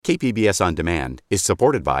KPBS On Demand is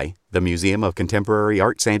supported by the Museum of Contemporary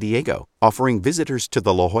Art San Diego, offering visitors to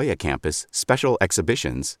the La Jolla campus special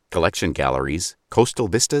exhibitions, collection galleries, coastal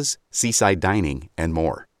vistas, seaside dining, and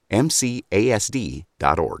more.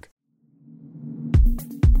 MCASD.org.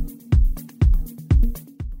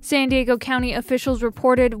 San Diego County officials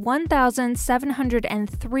reported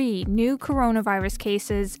 1,703 new coronavirus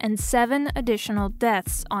cases and 7 additional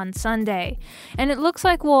deaths on Sunday. And it looks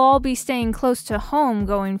like we'll all be staying close to home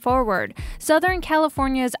going forward. Southern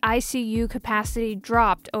California's ICU capacity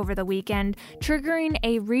dropped over the weekend, triggering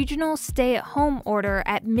a regional stay-at-home order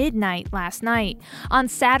at midnight last night. On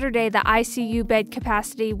Saturday, the ICU bed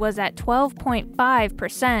capacity was at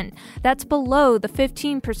 12.5%. That's below the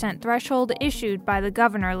 15% threshold issued by the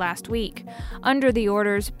governor last week. Under the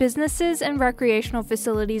orders, businesses and recreational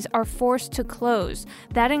facilities are forced to close.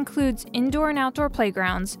 That includes indoor and outdoor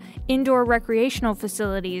playgrounds, indoor recreational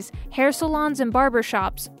facilities, hair salons and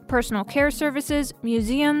barbershops, personal care services,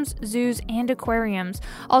 museums, zoos, and aquariums.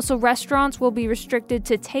 Also, restaurants will be restricted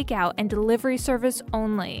to takeout and delivery service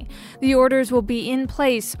only. The orders will be in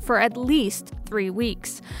place for at least 3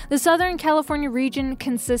 weeks. The Southern California region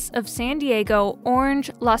consists of San Diego,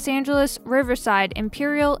 Orange, Los Angeles, Riverside,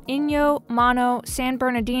 Imperial, Inyo, Mono, San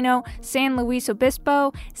Bernardino, San Luis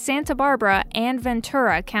Obispo, Santa Barbara, and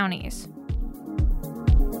Ventura counties.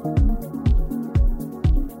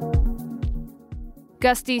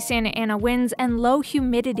 Gusty Santa Ana winds and low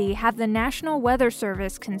humidity have the National Weather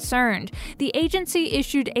Service concerned. The agency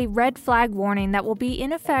issued a red flag warning that will be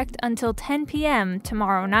in effect until 10 p.m.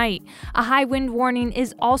 tomorrow night. A high wind warning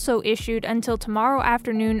is also issued until tomorrow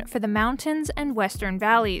afternoon for the mountains and western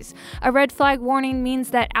valleys. A red flag warning means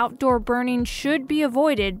that outdoor burning should be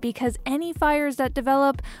avoided because any fires that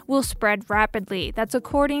develop will spread rapidly. That's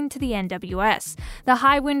according to the NWS. The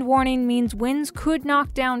high wind warning means winds could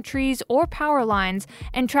knock down trees or power lines,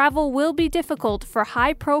 and travel will be difficult for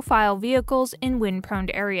high-profile vehicles in wind-prone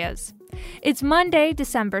areas. It's Monday,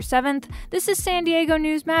 December 7th. This is San Diego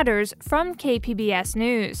News Matters from KPBS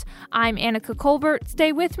News. I'm Annika Colbert.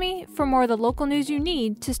 Stay with me for more of the local news you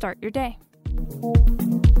need to start your day.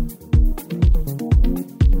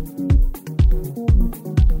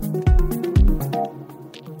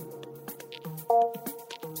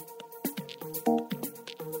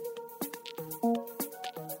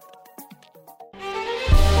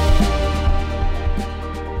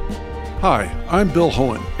 Hi, I'm Bill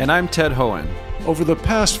Hohen. And I'm Ted Hohen. Over the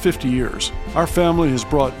past 50 years, our family has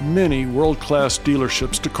brought many world-class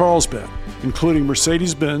dealerships to Carlsbad, including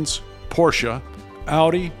Mercedes-Benz, Porsche,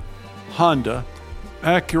 Audi, Honda,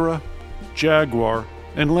 Acura, Jaguar,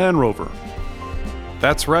 and Land Rover.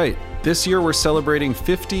 That's right. This year we're celebrating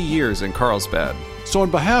 50 years in Carlsbad. So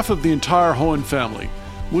on behalf of the entire Hohen family,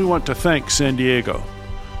 we want to thank San Diego.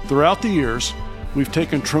 Throughout the years, we've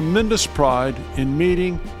taken tremendous pride in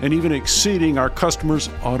meeting and even exceeding our customers'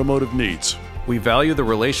 automotive needs. We value the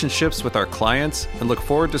relationships with our clients and look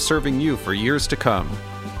forward to serving you for years to come.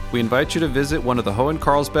 We invite you to visit one of the Hohen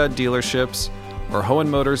Carlsbad dealerships or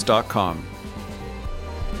hohenmotors.com.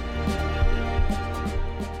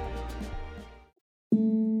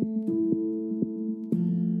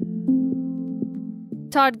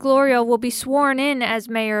 Todd Gloria will be sworn in as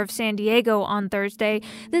mayor of San Diego on Thursday.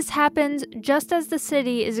 This happens just as the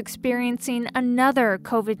city is experiencing another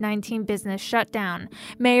COVID-19 business shutdown.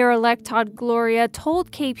 Mayor-elect Todd Gloria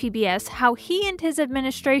told KPBS how he and his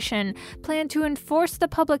administration plan to enforce the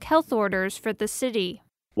public health orders for the city.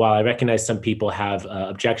 While I recognize some people have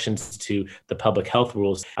objections to the public health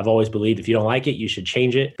rules, I've always believed if you don't like it, you should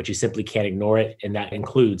change it, but you simply can't ignore it, and that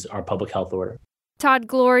includes our public health order. Todd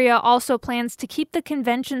Gloria also plans to keep the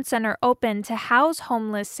convention center open to house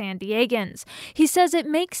homeless San Diegans. He says it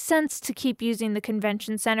makes sense to keep using the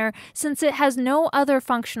convention center since it has no other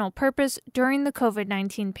functional purpose during the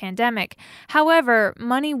COVID-19 pandemic. However,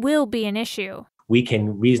 money will be an issue. We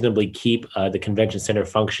can reasonably keep the convention center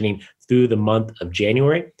functioning through the month of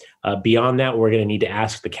January. Beyond that, we're going to need to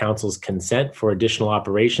ask the council's consent for additional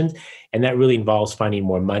operations, and that really involves finding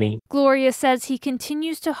more money. Gloria says he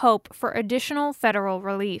continues to hope for additional federal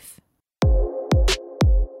relief.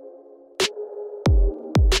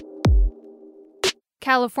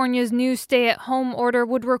 California's new stay-at-home order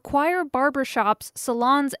would require barbershops,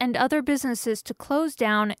 salons, and other businesses to close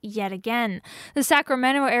down yet again. The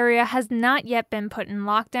Sacramento area has not yet been put in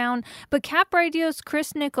lockdown, but Cap Radio's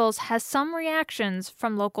Chris Nichols has some reactions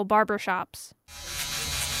from local barbershops.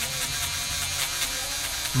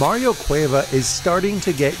 Mario Cueva is starting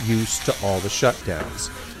to get used to all the shutdowns.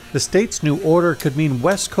 The state's new order could mean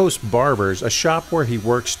West Coast Barbers, a shop where he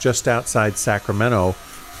works just outside Sacramento,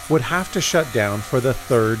 would have to shut down for the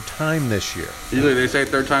third time this year. Usually they say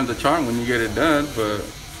third time's a charm when you get it done, but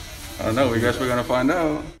I don't know. I guess we're going to find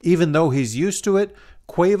out. Even though he's used to it,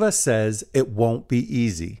 Cueva says it won't be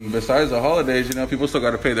easy. Besides the holidays, people still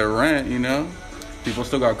got to pay their rent, People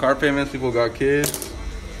still got car payments, people got kids.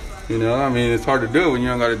 It's hard to do when you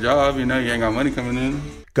don't got a job, you ain't got money coming in.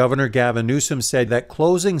 Governor Gavin Newsom said that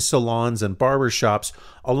closing salons and barbershops,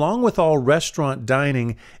 along with all restaurant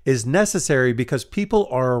dining, is necessary because people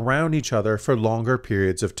are around each other for longer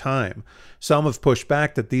periods of time. Some have pushed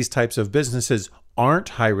back that these types of businesses aren't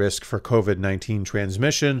high risk for COVID-19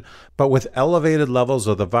 transmission, but with elevated levels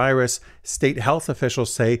of the virus, state health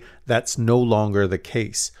officials say that's no longer the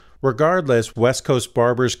case. Regardless, West Coast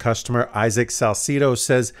Barbers customer Isaac Salcido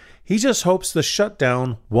says he just hopes the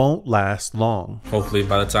shutdown won't last long. Hopefully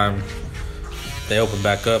by the time they open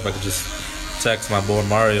back up, I could just text my boy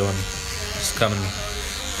Mario and just come and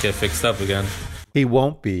get fixed up again. He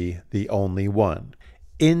won't be the only one.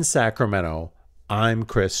 In Sacramento, I'm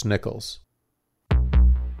Chris Nichols.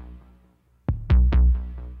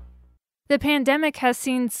 The pandemic has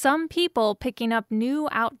seen some people picking up new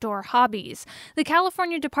outdoor hobbies. The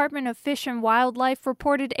California Department of Fish and Wildlife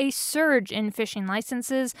reported a surge in fishing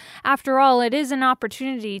licenses. After all, it is an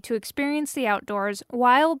opportunity to experience the outdoors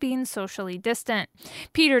while being socially distant.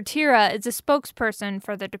 Peter Tira is a spokesperson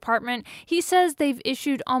for the department. He says they've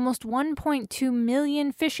issued almost 1.2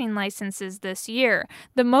 million fishing licenses this year,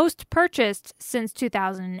 the most purchased since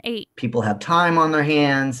 2008. People have time on their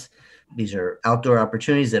hands. These are outdoor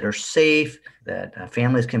opportunities that are safe, that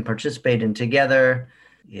families can participate in together.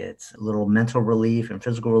 It's a little mental relief and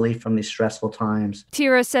physical relief from these stressful times.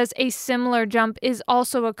 Tira says a similar jump is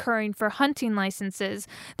also occurring for hunting licenses.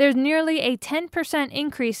 There's nearly a 10%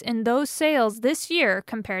 increase in those sales this year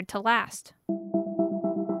compared to last.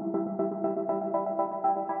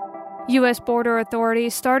 U.S. border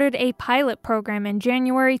authorities started a pilot program in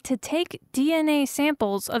January to take DNA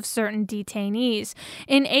samples of certain detainees.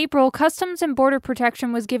 In April, Customs and Border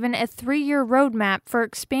Protection was given a 3-year roadmap for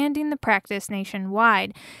expanding the practice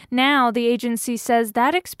nationwide. Now, the agency says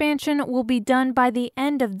that expansion will be done by the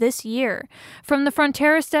end of this year. From the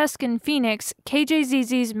Fronteras Desk in Phoenix,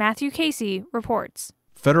 KJZZ's Matthew Casey reports.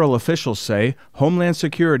 Federal officials say Homeland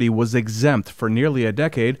Security was exempt for nearly a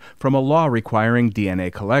decade from a law requiring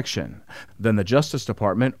DNA collection. Then the Justice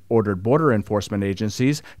Department ordered border enforcement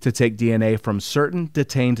agencies to take DNA from certain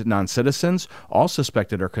detained non-citizens, all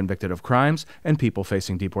suspected or convicted of crimes, and people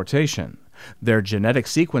facing deportation. Their genetic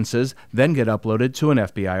sequences then get uploaded to an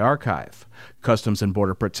FBI archive. Customs and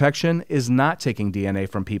Border Protection is not taking DNA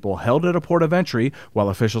from people held at a port of entry while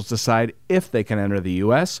officials decide if they can enter the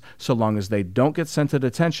U.S., so long as they don't get sent to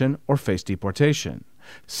detention or face deportation.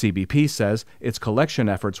 CBP says its collection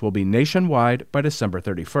efforts will be nationwide by December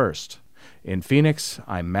 31st. In Phoenix,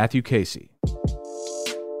 I'm Matthew Casey.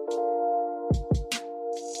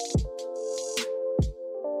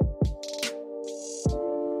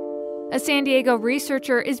 A San Diego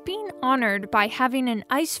researcher is being honored by having an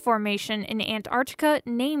ice formation in Antarctica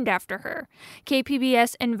named after her.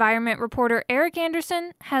 KPBS environment reporter Eric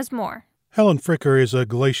Anderson has more. Helen Fricker is a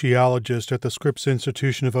glaciologist at the Scripps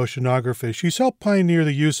Institution of Oceanography. She's helped pioneer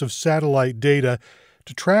the use of satellite data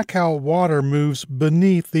to track how water moves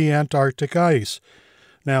beneath the Antarctic ice.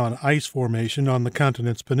 Now, an ice formation on the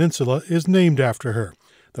continent's peninsula is named after her.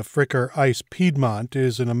 The Fricker Ice Piedmont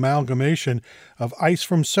is an amalgamation of ice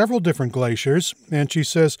from several different glaciers, and she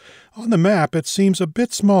says on the map it seems a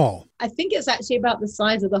bit small. I think it's actually about the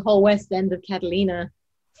size of the whole west end of Catalina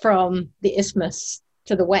from the isthmus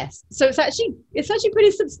to the west. So it's actually pretty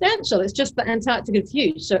substantial. It's just that Antarctica is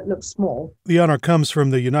huge, so it looks small. The honor comes from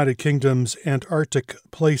the United Kingdom's Antarctic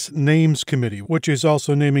Place Names Committee, which is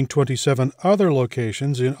also naming 27 other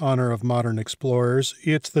locations in honor of modern explorers.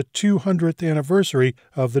 It's the 200th anniversary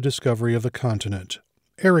of the discovery of the continent.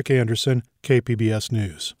 Eric Anderson, KPBS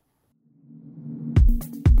News.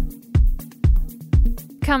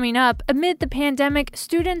 Coming up, amid the pandemic,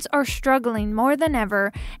 students are struggling more than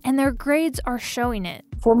ever, and their grades are showing it.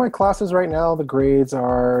 For my classes right now, the grades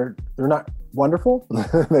they're not wonderful.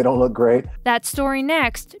 They don't look great. That story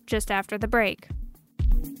next, just after the break.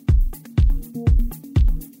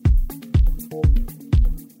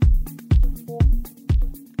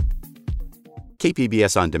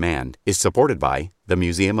 KPBS On Demand is supported by the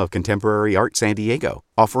Museum of Contemporary Art San Diego,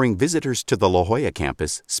 offering visitors to the La Jolla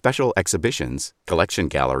campus special exhibitions, collection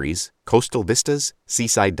galleries, coastal vistas,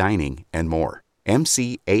 seaside dining, and more.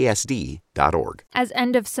 mcasd.org. As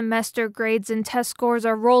end-of-semester grades and test scores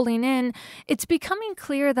are rolling in, it's becoming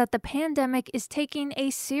clear that the pandemic is taking a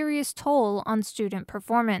serious toll on student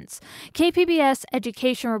performance. KPBS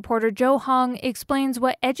education reporter Joe Hong explains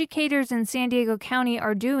what educators in San Diego County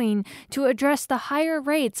are doing to address the higher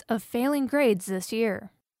rates of failing grades this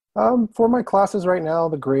year. For my classes right now,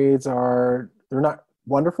 the grades they're not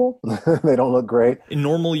wonderful. They don't look great. In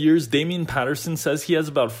normal years, Damian Patterson says he has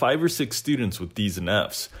about 5 or 6 students with D's and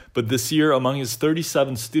F's. But this year, among his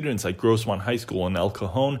 37 students at Grossmont High School in El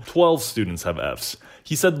Cajon, 12 students have F's.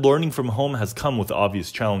 He said learning from home has come with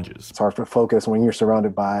obvious challenges. It's hard to focus when you're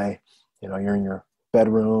surrounded by, you're in your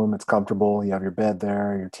bedroom, it's comfortable, you have your bed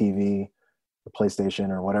there, your TV, your PlayStation,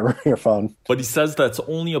 or whatever, your phone. But he says that's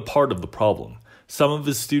only a part of the problem. Some of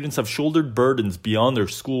his students have shouldered burdens beyond their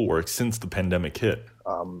schoolwork since the pandemic hit.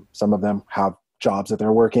 Some of them have jobs that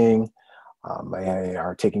they're working. They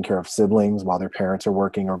are taking care of siblings while their parents are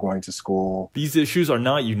working or going to school. These issues are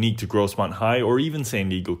not unique to Grossmont High or even San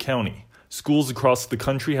Diego County. Schools across the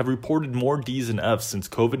country have reported more D's and F's since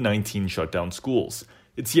COVID-19 shut down schools.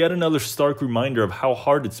 It's yet another stark reminder of how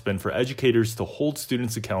hard it's been for educators to hold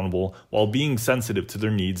students accountable while being sensitive to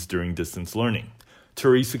their needs during distance learning.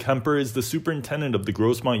 Teresa Kemper is the superintendent of the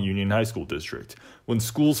Grossmont Union High School District. When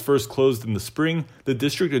schools first closed in the spring, the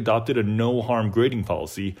district adopted a no-harm grading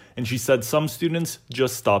policy, and she said some students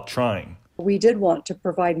just stopped trying. We did want to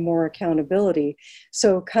provide more accountability.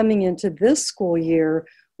 So coming into this school year,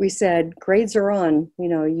 we said grades are on.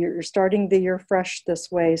 You're starting the year fresh this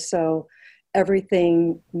way, so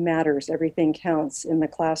everything matters, everything counts in the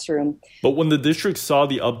classroom. But when the district saw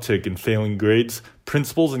the uptick in failing grades,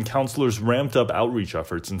 principals and counselors ramped up outreach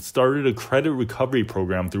efforts and started a credit recovery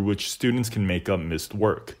program through which students can make up missed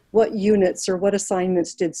work. What units or what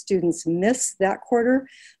assignments did students miss that quarter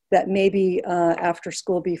that maybe after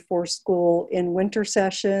school, before school, in winter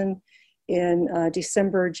session, in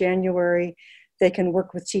December, January, they can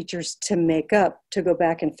work with teachers to make up, to go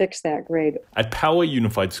back and fix that grade. At Poway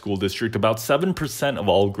Unified School District, about 7% of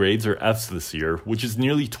all grades are F's this year, which is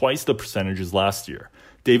nearly twice the percentages last year.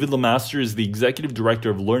 David LeMaster is the executive director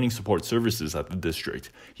of learning support services at the district.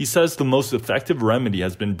 He says the most effective remedy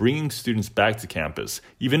has been bringing students back to campus,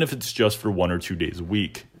 even if it's just for 1 or 2 days a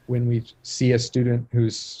week. When we see a student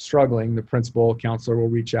who's struggling, the principal counselor will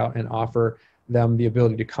reach out and offer them the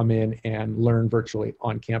ability to come in and learn virtually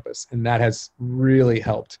on campus. And that has really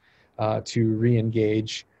helped to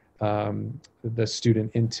re-engage the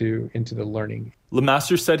student into the learning.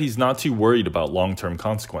 LeMaster said he's not too worried about long-term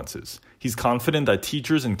consequences. He's confident that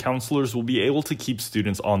teachers and counselors will be able to keep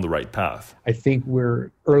students on the right path. I think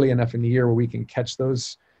we're early enough in the year where we can catch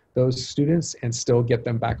those students and still get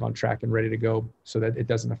them back on track and ready to go so that it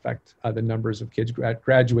doesn't affect the numbers of kids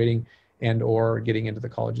graduating and or getting into the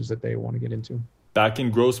colleges that they want to get into. Back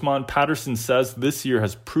in Grossmont, Patterson says this year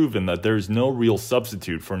has proven that there is no real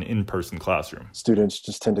substitute for an in-person classroom. Students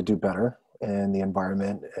just tend to do better in the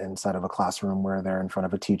environment inside of a classroom where they're in front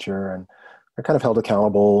of a teacher and they're kind of held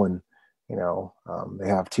accountable, and they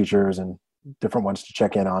have teachers and different ones to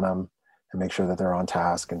check in on them and make sure that they're on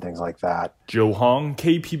task and things like that. Joe Hong,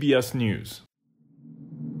 KPBS News.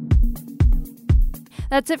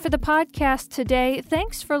 That's it for the podcast today.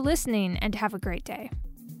 Thanks for listening and have a great day.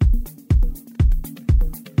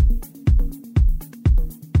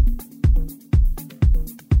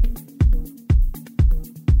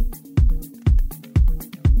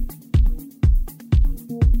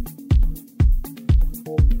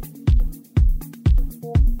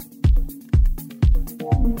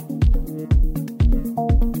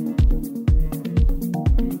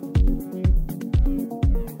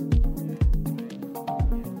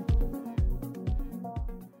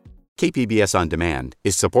 KPBS On Demand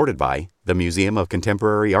is supported by the Museum of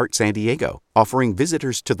Contemporary Art San Diego, offering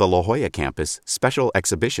visitors to the La Jolla campus special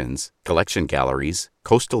exhibitions, collection galleries,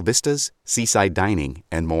 coastal vistas, seaside dining,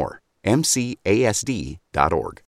 and more. mcasd.org.